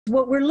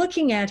what we're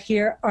looking at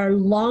here are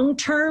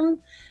long-term,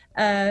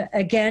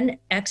 again,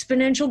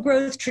 exponential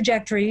growth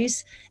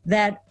trajectories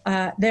that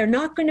they're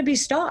not going to be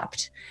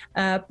stopped.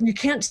 You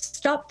can't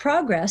stop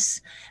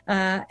progress.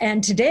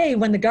 And today,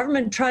 when the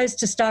government tries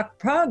to stop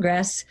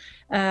progress,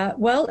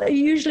 well, it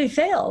usually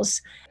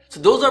fails. So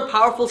those are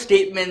powerful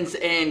statements,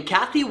 and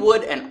Cathie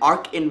Wood and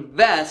ARK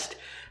Invest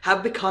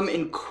have become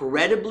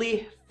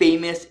incredibly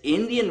famous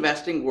in the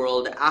investing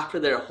world after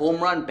their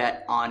home run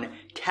bet on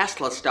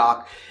Tesla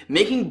stock,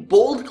 making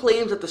bold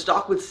claims that the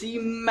stock would see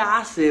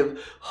massive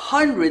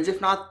hundreds,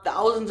 if not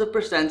thousands of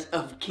percents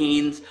of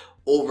gains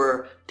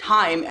over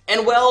time.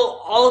 And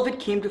well, all of it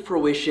came to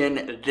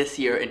fruition this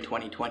year in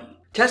 2020.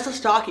 Tesla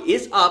stock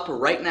is up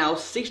right now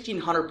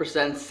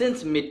 1,600%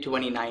 since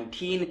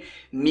mid-2019,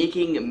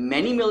 making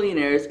many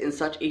millionaires in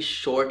such a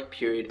short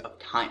period of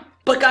time.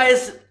 But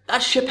guys,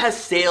 that ship has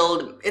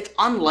sailed. It's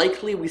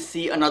unlikely we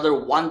see another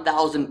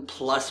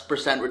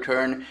 1,000+%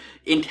 return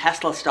in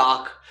Tesla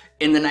stock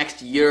in the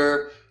next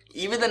year,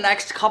 even the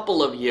next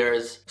couple of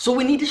years. So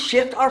we need to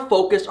shift our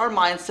focus, our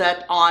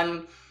mindset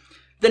on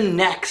the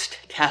next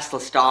Tesla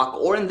stock,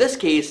 or in this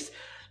case,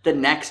 the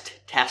next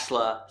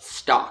Tesla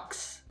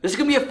stocks. This is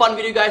going to be a fun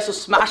video, guys, so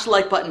smash the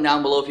like button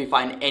down below if you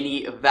find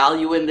any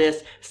value in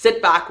this.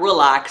 Sit back,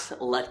 relax,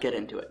 let's get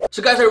into it.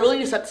 So guys, I really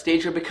need to set the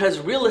stage here because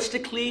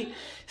realistically,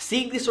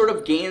 seeing these sort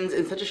of gains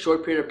in such a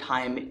short period of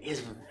time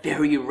is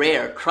very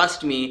rare.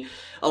 Trust me,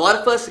 a lot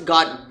of us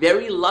got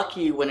very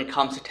lucky when it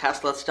comes to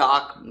Tesla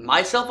stock,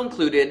 myself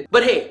included.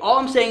 But hey, all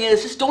I'm saying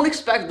is just don't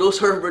expect those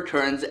sort of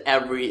returns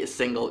every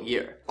single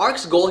year.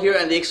 ARK's goal here,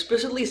 and they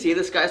explicitly say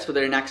this, guys, for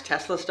their next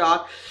Tesla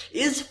stock,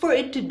 is for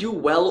it to do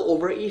well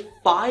over a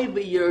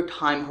 5-year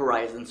time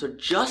horizon. So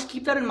just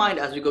keep that in mind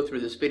as we go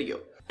through this video.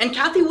 And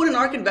Cathie Wood and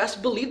ARK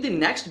Invest believe the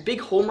next big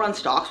home run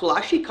stocks will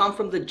actually come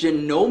from the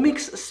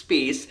genomics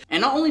space. And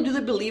not only do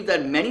they believe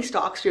that many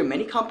stocks here,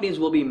 many companies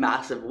will be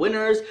massive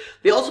winners,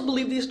 they also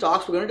believe these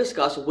stocks we're going to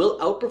discuss will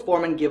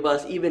outperform and give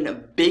us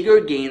even bigger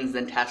gains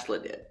than Tesla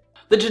did.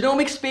 The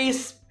genomics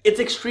space,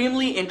 it's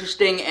extremely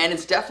interesting, and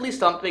it's definitely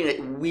something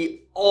that we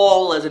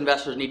all as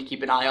investors need to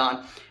keep an eye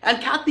on.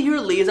 And Cathie here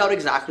lays out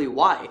exactly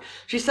why.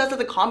 She says that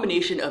the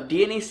combination of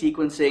DNA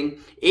sequencing,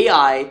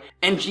 AI,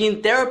 and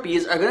gene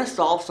therapies are going to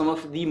solve some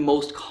of the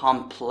most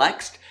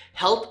complex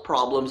health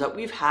problems that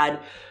we've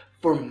had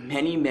for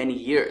many, many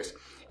years.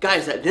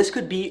 Guys, this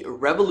could be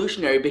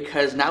revolutionary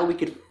because now we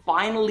could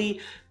finally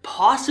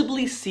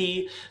possibly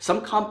see some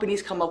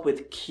companies come up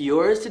with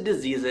cures to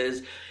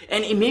diseases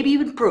and maybe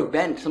even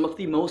prevent some of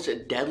the most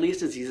deadliest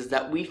diseases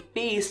that we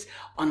face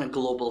on a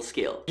global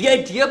scale. The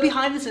idea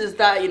behind this is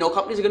that,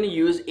 companies are going to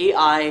use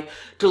AI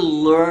to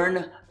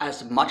learn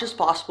as much as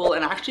possible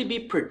and actually be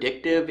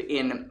predictive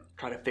in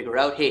trying to figure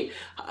out, hey,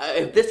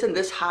 if this and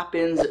this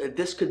happens,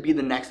 this could be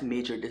the next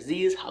major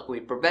disease. How can we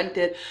prevent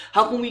it?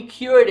 How can we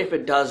cure it if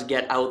it does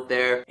get out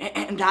there?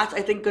 And that's,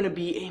 I think, going to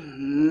be a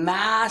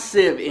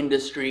massive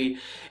industry.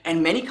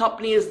 And many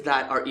companies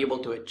that are able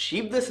to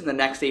achieve this in the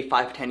next, say,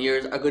 5-10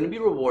 years are going to be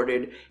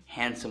rewarded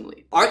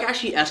handsomely. ARK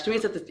actually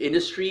estimates that this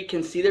industry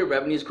can see their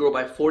revenues grow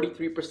by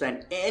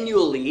 43%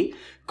 annually,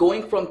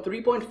 going from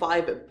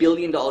 $3.5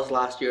 billion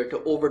last year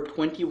to over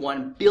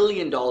 $21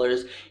 billion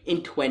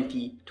in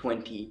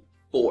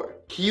 2024.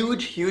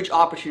 Huge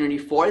opportunity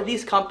for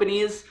these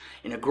companies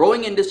in a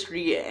growing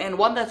industry, and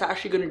one that's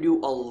actually going to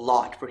do a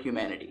lot for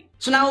humanity.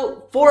 So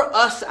now, for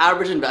us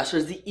average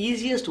investors, the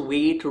easiest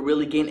way to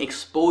really gain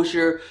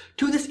exposure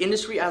to this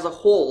industry as a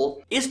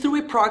whole is through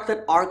a product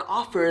that ARK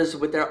offers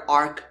with their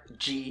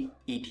ARKG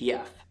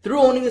ETF. Through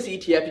owning this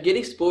ETF, you get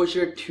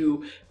exposure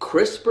to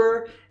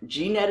CRISPR,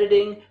 gene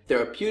editing,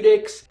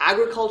 therapeutics,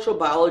 agricultural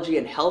biology,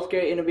 and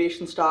healthcare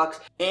innovation stocks,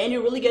 and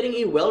you're really getting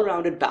a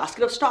well-rounded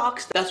basket of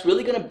stocks that's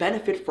really going to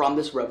benefit from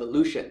this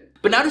revolution.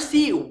 But now to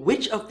see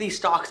which of these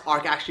stocks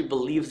ARK actually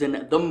believes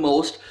in the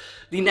most,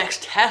 the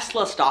next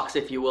Tesla stocks,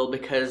 if you will,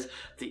 because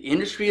the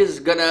industry is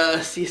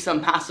gonna see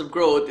some massive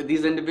growth.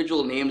 These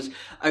individual names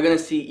are gonna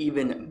see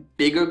even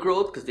bigger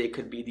growth because they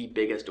could be the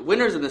biggest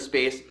winners in the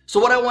space. So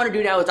what I want to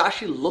do now is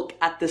actually look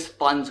at this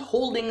fund's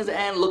holdings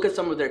and look at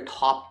some of their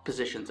top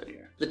positions in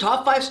here. The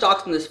top 5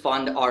 stocks in this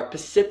fund are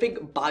Pacific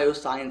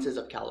Biosciences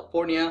of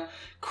California,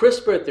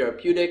 CRISPR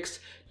Therapeutics,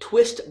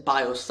 Twist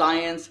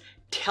Bioscience,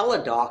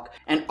 Teladoc,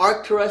 and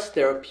Arcturus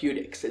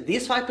Therapeutics.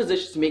 These 5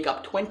 positions make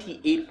up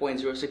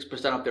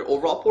 28.06% of their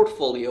overall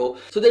portfolio.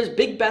 So there's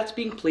big bets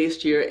being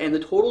placed here, and the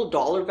total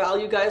dollar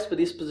value, guys, for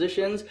these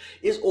positions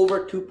is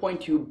over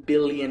 $2.2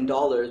 billion,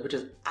 which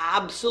is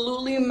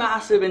absolutely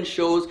massive and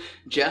shows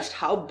just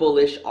how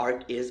bullish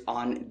ARK is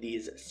on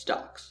these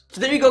stocks. So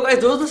there you go, guys.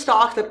 Those are the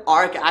stocks that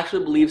ARK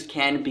actually believes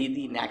can be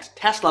the next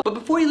Tesla. But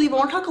before you leave, I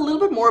want to talk a little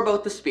bit more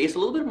about the space, a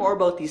little bit more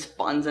about these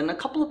funds, and a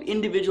couple of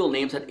individual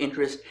names that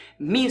interest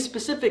me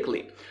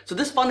specifically. So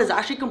this fund is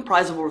actually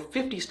comprised of over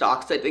 50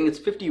 stocks. I think it's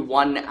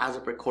 51 as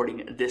of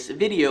recording this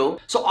video.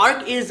 So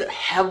ARK is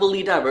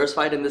heavily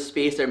diversified in this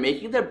space. They're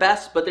making their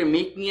best, but they're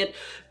making it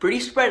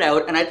pretty spread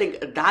out. And I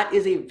think that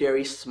is a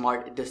very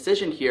smart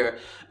decision here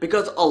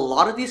because a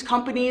lot of these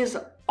companies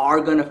are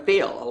gonna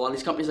fail. A lot of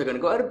these companies are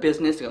gonna go out of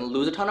business, they're gonna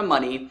lose a ton of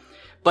money.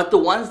 But the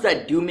ones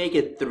that do make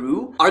it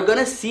through are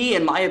gonna see,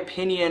 in my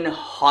opinion,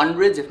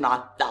 hundreds, if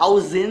not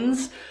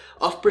thousands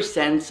of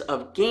percents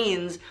of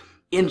gains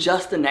in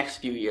just the next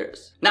few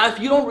years. Now, if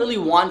you don't really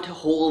want to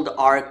hold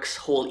ARK's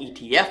whole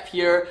ETF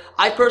here,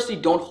 I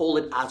personally don't hold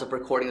it as of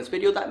recording this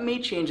video. That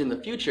may change in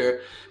the future.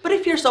 But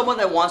if you're someone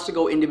that wants to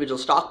go individual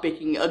stock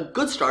picking, a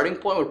good starting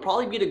point would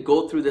probably be to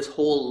go through this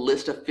whole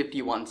list of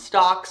 51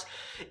 stocks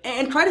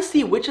and try to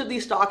see which of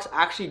these stocks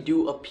actually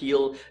do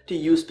appeal to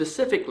you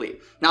specifically.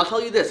 Now, I'll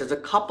tell you this, there's a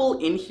couple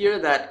in here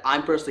that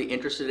I'm personally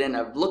interested in.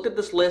 I've looked at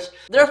this list.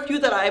 There are a few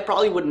that I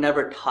probably would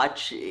never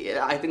touch.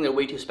 I think they're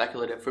way too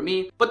speculative for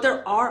me. But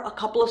there are a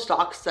couple of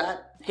stocks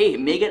that, hey,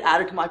 may get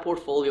added to my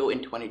portfolio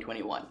in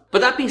 2021.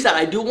 But that being said,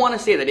 I do want to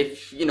say that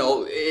if,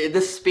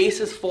 this space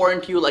is foreign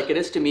to you like it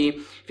is to me,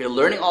 if you're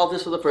learning all of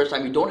this for the first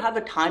time, you don't have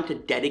the time to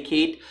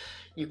dedicate,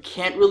 you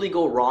can't really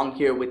go wrong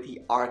here with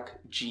the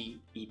ARKG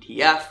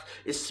ETF,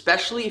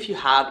 especially if you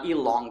have a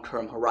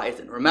long-term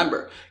horizon.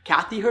 Remember,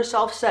 Cathie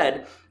herself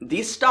said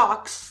these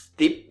stocks,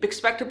 they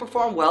expect to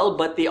perform well,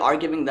 but they are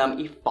giving them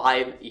a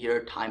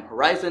 5-year time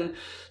horizon.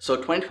 So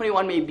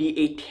 2021 may be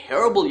a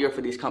terrible year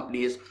for these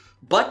companies,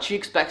 but she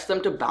expects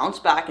them to bounce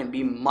back and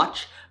be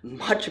much,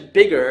 much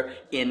bigger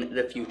in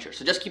the future.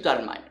 So just keep that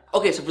in mind.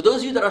 Okay, so for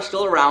those of you that are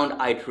still around,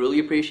 I truly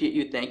appreciate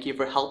you. Thank you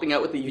for helping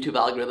out with the YouTube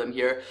algorithm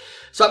here.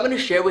 So I'm going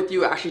to share with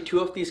you actually 2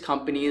 of these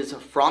companies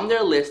from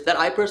their list that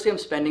I personally am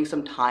spending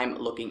some time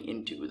looking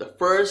into. The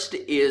first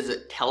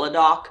is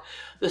Teladoc.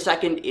 The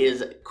second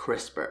is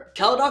CRISPR.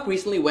 Teladoc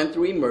recently went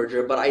through a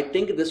merger, but I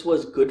think this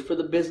was good for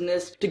the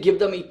business to give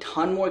them a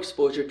ton more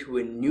exposure to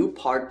a new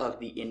part of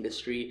the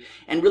industry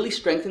and really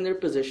strengthen their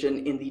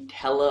position in the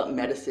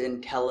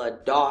telemedicine,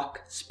 teledoc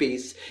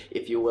space,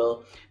 if you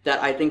will,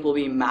 that I think will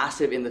be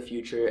massive in the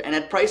future. And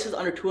at prices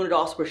under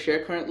 $200 per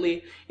share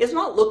currently, it's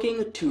not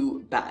looking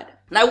too bad.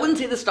 And I wouldn't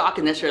say the stock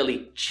is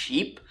necessarily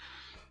cheap.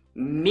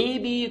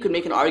 Maybe you could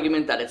make an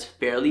argument that it's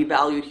fairly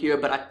valued here,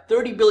 but at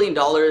 $30 billion,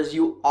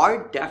 you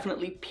are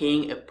definitely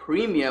paying a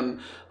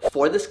premium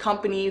for this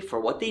company, for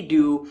what they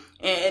do,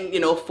 and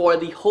for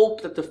the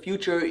hope that the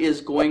future is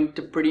going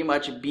to pretty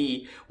much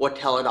be what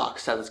Teladoc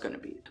says it's going to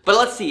be. But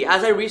let's see,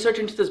 as I research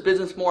into this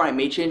business more, I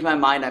may change my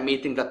mind. I may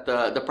think that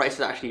the price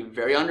is actually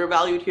very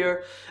undervalued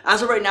here.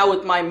 As of right now,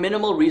 with my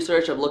minimal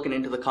research of looking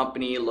into the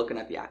company, looking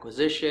at the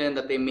acquisition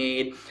that they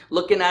made,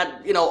 looking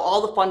at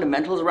all the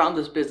fundamentals around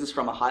this business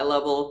from a high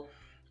level,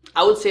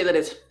 I would say that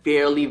it's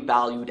fairly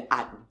valued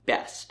at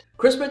best.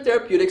 CRISPR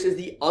Therapeutics is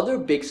the other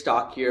big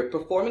stock here,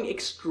 performing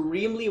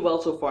extremely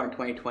well so far in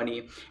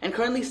 2020 and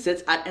currently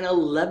sits at an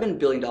 $11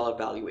 billion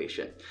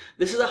valuation.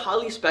 This is a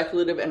highly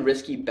speculative and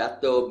risky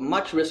bet though,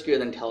 much riskier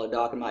than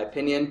Teladoc in my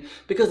opinion,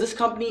 because this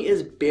company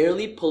is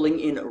barely pulling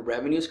in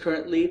revenues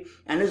currently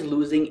and is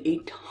losing a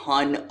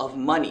ton of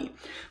money.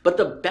 But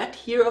the bet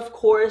here, of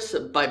course,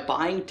 by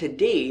buying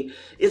today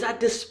is that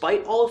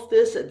despite all of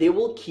this, they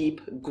will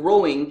keep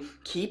growing,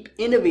 keep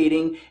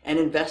innovating, and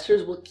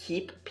investors will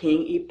keep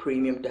paying a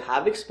premium to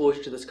have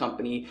exposure to this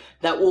company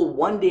that will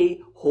one day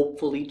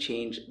hopefully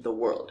change the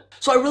world.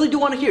 So I really do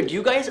want to hear, do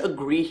you guys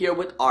agree here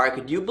with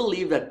ARK? Do you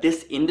believe that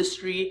this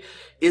industry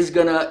is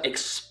gonna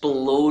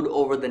explode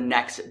over the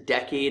next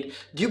decade?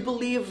 Do you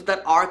believe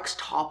that ARK's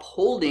top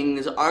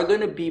holdings are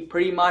gonna be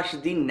pretty much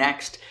the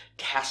next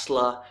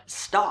Tesla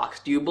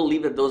stocks? Do you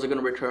believe that those are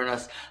gonna return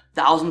us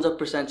thousands of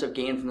percents of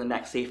gains in the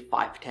next, say,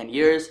 5 to 10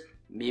 years?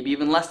 Maybe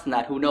even less than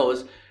that, who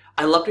knows?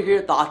 I'd love to hear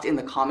your thoughts in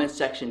the comments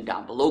section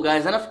down below,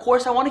 guys. And of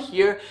course, I want to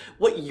hear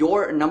what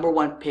your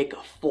 #1 pick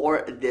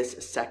for this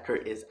sector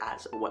is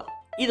as well.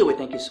 Either way,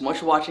 thank you so much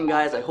for watching,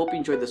 guys. I hope you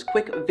enjoyed this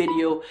quick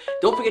video.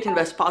 Don't forget to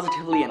invest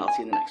positively, and I'll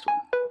see you in the next one.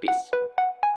 Peace.